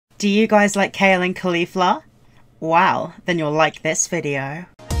Do you guys like kale and caulifla? Wow, then you'll like this video.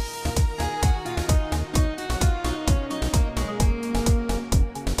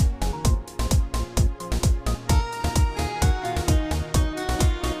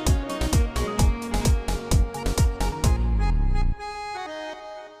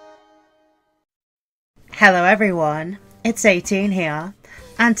 Hello everyone, it's 18 here,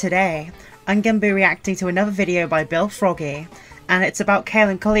 and today I'm going to be reacting to another video by BillFroggie, and it's about kale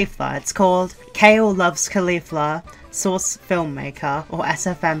and caulifla. It's called Kale Loves Caulifla, Source Filmmaker, or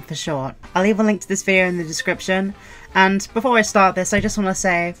SFM for short. I'll leave a link to this video in the description, and before I start this I just want to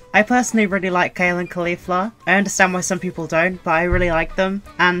say I personally really like kale and caulifla. I understand why some people don't, but I really like them,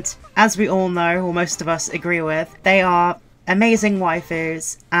 and as we all know, or most of us agree with, they are amazing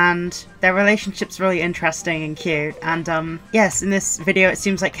waifus, and their relationship's really interesting and cute. And yes, in this video it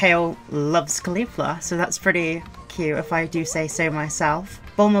seems like Kale loves caulifla, so that's pretty cute if I do say so myself.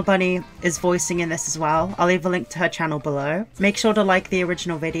 Bulma Bunny is voicing in this as well. I'll leave a link to her channel below. Make sure to like the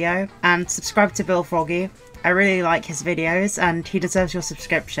original video and subscribe to BillFroggie. I really like his videos and he deserves your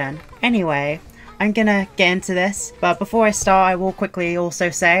subscription. Anyway, I'm gonna get into this, but before I start I will quickly also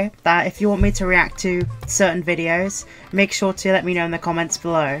say that if you want me to react to certain videos, make sure to let me know in the comments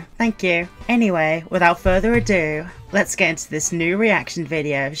below. Thank you. Anyway, without further ado, let's get into this new reaction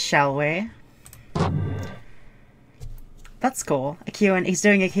video, shall we? That's cool. He's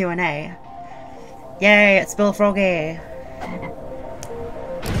doing a Q&A. Yay, it's BillFroggie.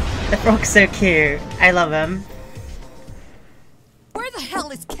 The frog's so cute. I love him. Where the hell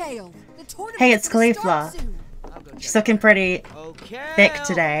is Kale? Hey, it's Caulifla. She's looking pretty thick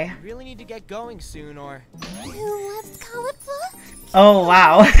today. Really need to get going soon, or Who loves caulifla? Oh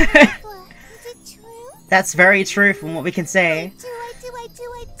wow. Is it true? That's very true from what we can see. I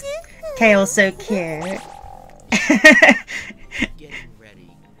do. Kale's so cute. getting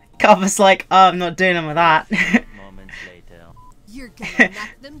ready. Carver's like, oh, I'm not doing them with that. Moments later. You're gonna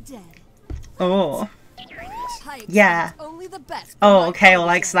knock them dead. Oh. Yeah. Oh, Kale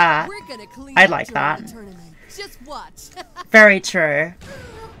likes that. I'd like that. Just watch. Very true.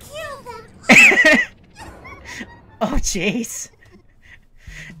 Kill them. Oh, jeez.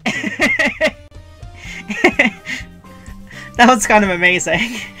 That was kind of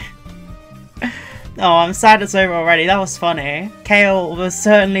amazing. Oh, I'm sad it's over already. That was funny. Kale was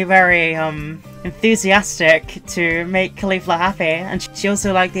certainly very, enthusiastic to make Caulifla happy, and she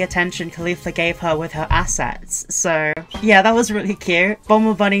also liked the attention Caulifla gave her with her assets. So, yeah, that was really cute.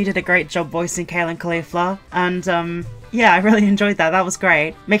 Bulma Bunny did a great job voicing Kale and Caulifla, and, yeah, I really enjoyed that. That was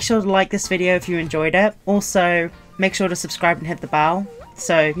great. Make sure to like this video if you enjoyed it. Also, make sure to subscribe and hit the bell.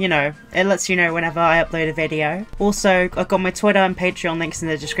 So, you know, it lets you know whenever I upload a video. Also, I've got my Twitter and Patreon links in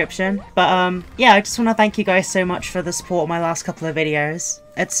the description. But, yeah, I just want to thank you guys so much for the support of my last couple of videos.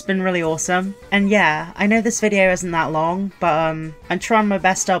 It's been really awesome. And yeah, I know this video isn't that long, but, I'm trying my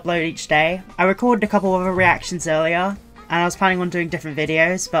best to upload each day. I recorded a couple of reactions earlier, and I was planning on doing different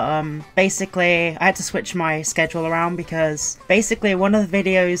videos, but basically I had to switch my schedule around because basically one of the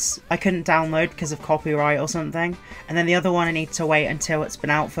videos I couldn't download because of copyright or something, and then the other one I need to wait until it's been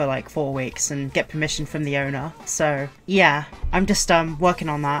out for like 4 weeks and get permission from the owner. So yeah, I'm just working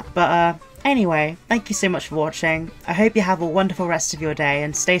on that. But anyway, thank you so much for watching. I hope you have a wonderful rest of your day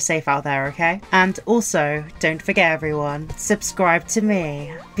and stay safe out there, okay? And also, don't forget everyone, subscribe to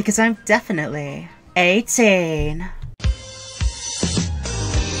me because I'm definitely 18.